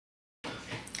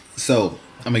So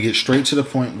I'm gonna get straight to the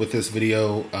point with this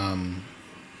video, and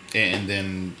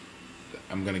then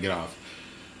I'm gonna get off.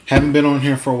 Haven't been on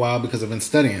here for a while because I've been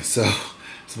studying, so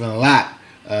it's been a lot.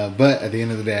 But at the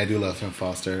end of the day, I do love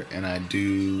PennFoster, and I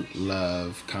do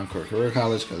love Concord Career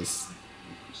College because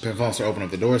PennFoster opened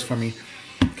up the doors for me.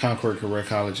 Concord Career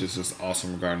College is just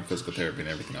awesome regarding physical therapy and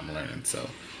everything I'm learning. So,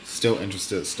 still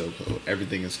interested, still cool.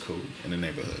 Everything is cool in the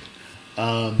neighborhood.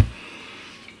 All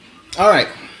right.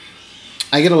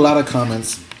 I get a lot of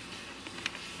comments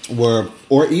or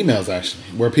emails actually,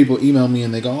 where people email me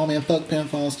and they go, "Oh man, fuck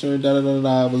PennFoster, da da da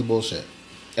da, it was bullshit."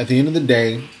 At the end of the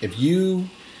day, if you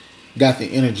got the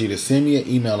energy to send me an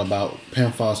email about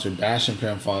PennFoster, bashing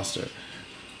PennFoster,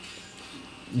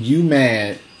 you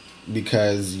mad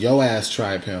because your ass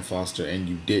tried PennFoster and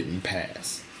you didn't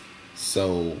pass.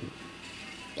 So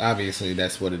obviously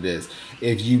that's what it is.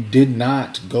 If you did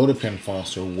not go to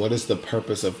PennFoster, what is the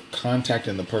purpose of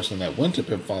contacting the person that went to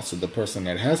PennFoster, the person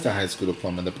that has the high school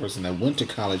diploma, the person that went to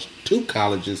college, 2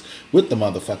 colleges with the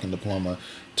motherfucking diploma,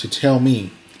 to tell me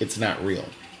it's not real?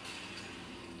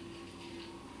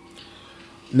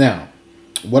 Now,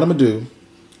 what I'm gonna do,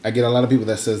 I get a lot of people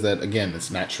that says that, again, it's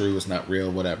not true, it's not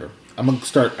real, whatever. I'm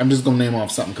just gonna name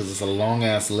off something because it's a long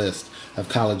ass list of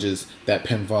colleges that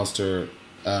PennFoster,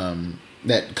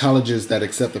 that colleges that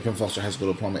accept the PennFoster high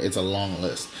school diploma. It's a long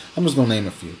list. I'm just gonna name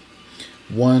a few.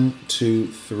 1, 2,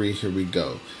 3. Here we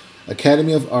go.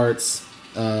 Academy of Arts,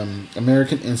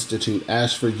 American Institute,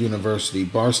 Ashford University,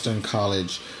 Boston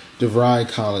College, DeVry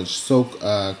College,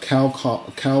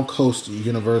 Cal Coast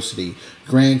University,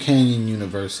 Grand Canyon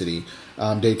University,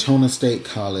 Daytona State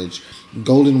College,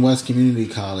 Golden West Community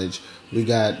College. We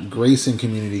got Grayson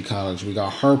Community College. We got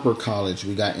Harper College.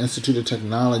 We got Institute of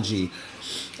Technology.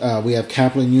 We have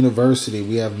Kaplan University.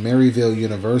 We have Maryville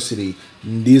University.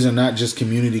 These are not just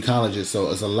community colleges. So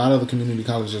there's a lot of the community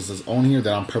colleges that's on here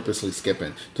that I'm purposely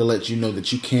skipping to let you know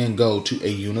that you can go to a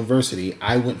university.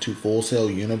 I went to Full Sail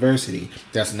University.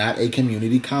 That's not a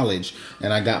community college.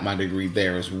 And I got my degree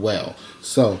there as well.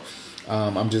 So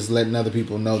I'm just letting other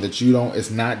people know that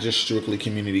it's not just strictly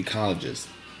community colleges.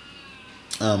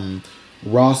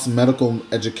 Ross Medical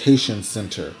Education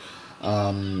Center,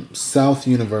 South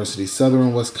University,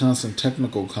 Southern Wisconsin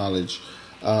Technical College,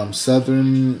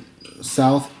 Southeastern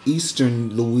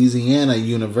Louisiana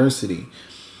University,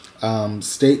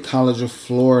 State College of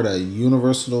Florida,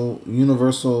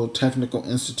 Universal Technical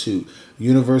Institute,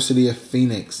 University of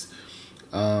Phoenix,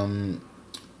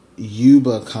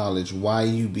 Yuba College,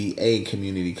 YUBA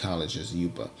Community Colleges,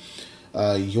 Yuba,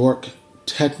 York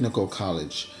Technical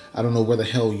College. I don't know where the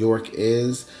hell York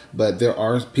is, but there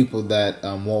are people that,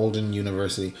 Walden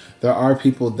University, there are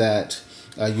people that,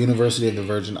 University of the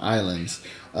Virgin Islands,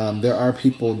 there are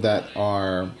people that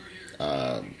are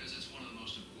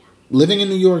living in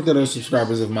New York that are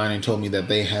subscribers of mine and told me that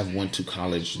they have went to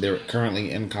college. They're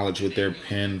currently in college with their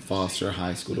PennFoster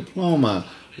high school diploma.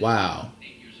 Wow.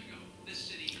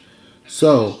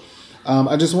 So,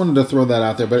 I just wanted to throw that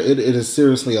out there, but it is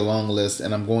seriously a long list,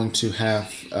 and I'm going to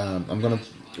have, I'm going to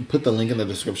put the link in the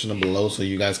description below so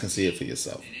you guys can see it for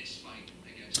yourself.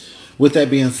 With that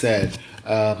being said,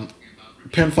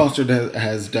 PennFoster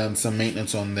has done some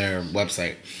maintenance on their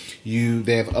website.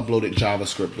 They have uploaded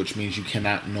JavaScript, which means you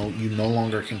no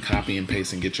longer can copy and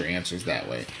paste and get your answers that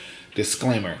way.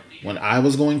 Disclaimer: when I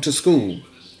was going to school,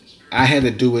 I had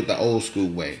to do it the old school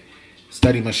way.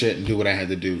 Study my shit and do what I had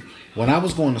to do. When I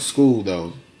was going to school,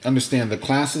 though, understand the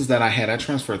classes that I had, I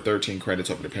transferred 13 credits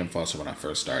over to PennFoster when I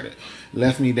first started.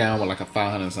 Left me down with like a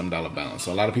 $500 and some balance.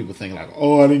 So a lot of people think like,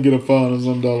 oh, I didn't get a $500 and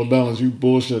some balance. You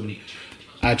bullshitting.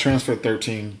 I transferred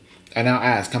 13. I now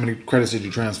ask, how many credits did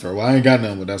you transfer? Well, I ain't got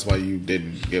none, but that's why you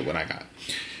didn't get what I got.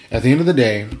 At the end of the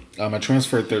day, I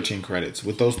transferred 13 credits.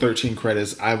 With those 13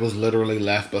 credits, I was literally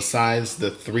left, besides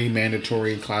the 3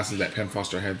 mandatory classes that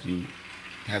PennFoster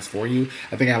has for you,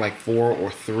 I think I had like 4 or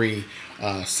 3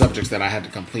 subjects that I had to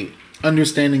complete.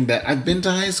 Understanding that I've been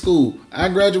to high school. I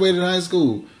graduated high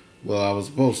school. Well, I was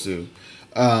supposed to.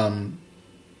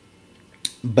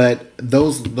 But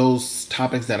those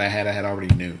topics that I had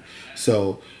already knew.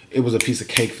 So it was a piece of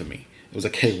cake for me. It was a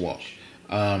cakewalk.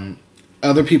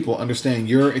 Other people understand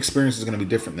your experience is going to be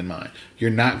different than mine. You're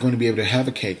not going to be able to have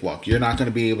a cakewalk. You're not going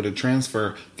to be able to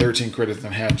transfer 13 credits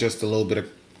and have just a little bit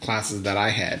of classes that I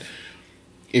had.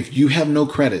 If you have no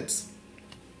credits,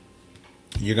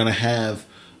 you're going to have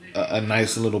a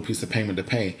nice little piece of payment to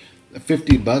pay.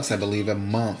 $50, I believe, a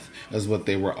month is what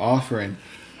they were offering.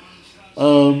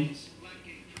 Take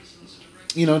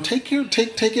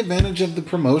advantage of the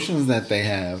promotions that they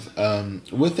have.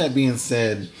 With that being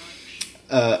said,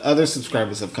 other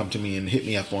subscribers have come to me and hit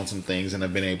me up on some things, and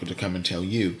I've been able to come and tell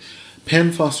you.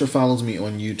 PennFoster follows me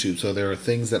on YouTube, so there are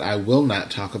things that I will not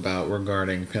talk about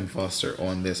regarding PennFoster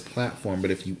on this platform.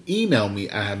 But if you email me,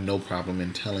 I have no problem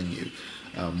in telling you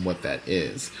what that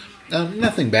is.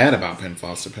 Nothing bad about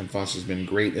PennFoster. PennFoster's been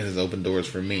great. It has opened doors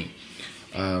for me.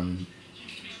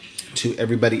 To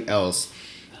everybody else,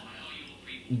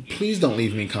 please don't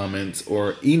leave me comments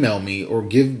or email me or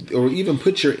even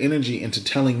put your energy into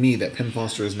telling me that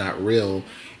PennFoster is not real,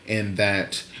 and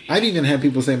that I've even had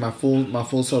people say my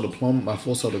full cell diploma, my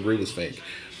full cell degree was fake.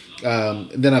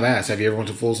 Then I've asked, have you ever went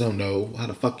to Full Sail? No. How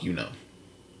the fuck you know?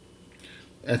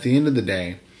 At the end of the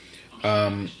day,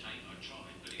 the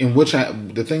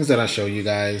things that I show you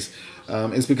guys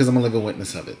is because I'm a living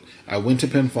witness of it. I went to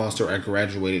PennFoster. I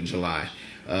graduated July.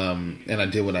 And I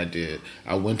did what I did.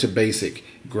 I went to basic,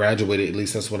 graduated, at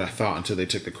least that's what I thought, until they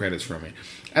took the credits from me.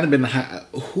 I'd have been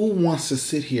who wants to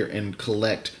sit here and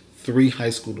collect 3 high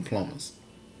school diplomas?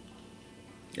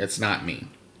 It's not me.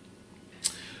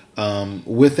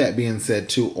 With that being said,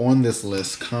 too, on this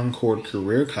list, Concord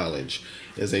Career College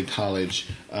is a college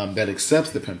that accepts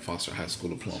the PennFoster High School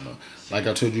Diploma. Like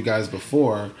I told you guys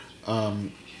before,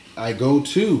 I go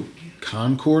to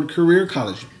Concord Career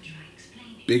College.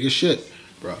 Big as shit,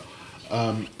 bro.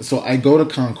 So I go to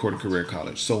Concord Career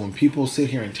College. So when people sit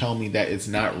here and tell me that it's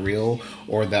not real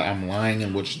or that I'm lying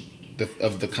in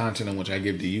of the content in which I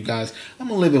give to you guys,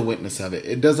 I'm a living witness of it.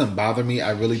 It doesn't bother me.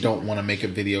 I really don't want to make a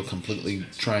video completely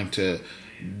trying to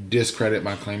discredit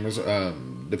my claimers,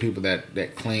 the people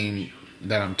that claim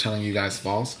that I'm telling you guys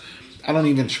false. I don't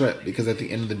even trip, because at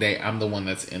the end of the day, I'm the one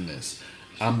that's in this.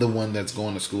 I'm the one that's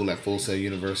going to school at Full Sail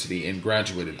University and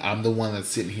graduated. I'm the one that's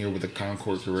sitting here with a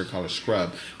Concord Career College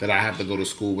scrub that I have to go to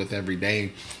school with every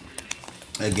day.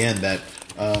 Again, that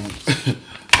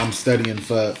I'm studying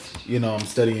for, I'm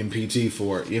studying PT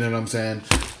for it. You know what I'm saying?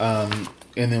 And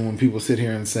then when people sit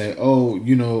here and say, oh,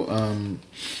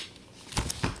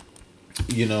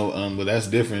 well, that's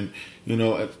different.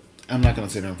 I'm not going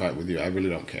to sit here and fight with you. I really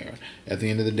don't care. At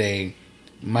the end of the day,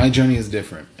 my journey is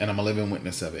different, and I'm a living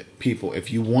witness of it. People,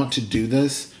 if you want to do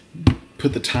this,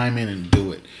 put the time in and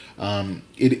do it.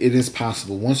 It is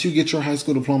possible. Once you get your high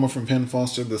school diploma from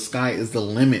PennFoster, the sky is the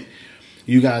limit.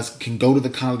 You guys can go to the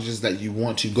colleges that you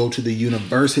want to, go to the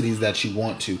universities that you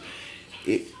want to.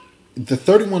 The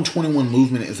 3121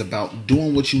 movement is about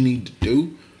doing what you need to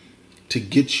do to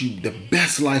get you the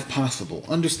best life possible.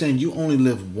 Understand, you only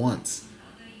live once.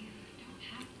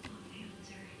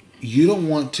 You don't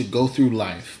want to go through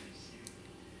life.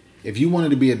 If you wanted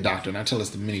to be a doctor, and I tell this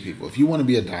to many people, if you want to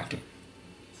be a doctor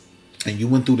and you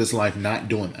went through this life not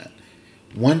doing that,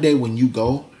 one day when you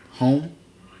go home,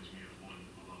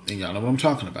 and y'all know what I'm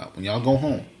talking about, when y'all go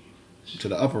home to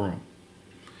the upper room,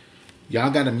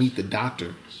 y'all got to meet the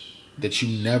doctor that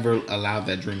you never allowed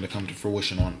that dream to come to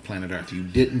fruition on planet Earth. You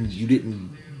didn't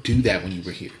do that when you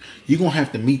were here. You're going to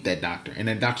have to meet that doctor, and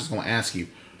that doctor's going to ask you,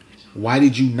 why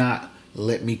did you not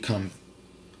let me come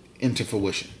into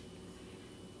fruition?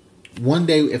 One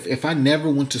day, if I never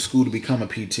went to school to become a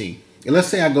PT, and let's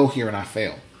say I go here and I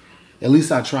fail, at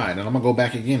least I tried, and I'm going to go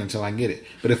back again until I get it.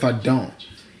 But if I don't,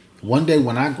 one day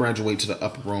when I graduate to the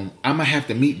upper room, I'm going to have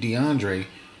to meet DeAndre,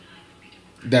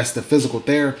 that's the physical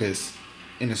therapist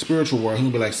in the spiritual world. He'll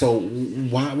be like, so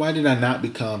why did I not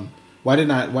become, why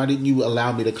didn't you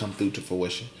allow me to come through to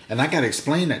fruition? And I got to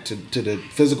explain that to the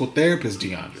physical therapist,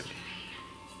 DeAndre.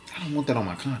 I don't want that on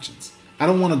my conscience. I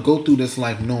don't want to go through this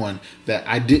life knowing that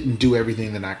I didn't do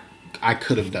everything that I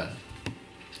could have done.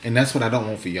 And that's what I don't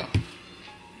want for y'all.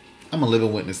 I'm a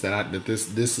living witness that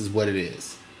this is what it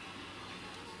is.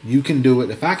 You can do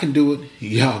it. If I can do it,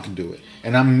 y'all can do it.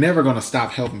 And I'm never going to stop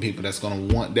helping people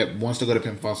that wants to go to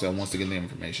PennFoster and wants to get the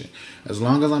information. As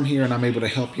long as I'm here and I'm able to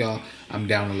help y'all, I'm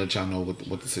down to let y'all know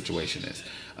what the situation is.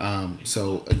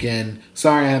 So again,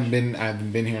 sorry I haven't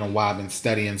been here in a while. I've been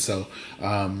studying, so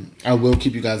I will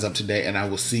keep you guys up to date, and I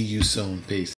will see you soon. Peace.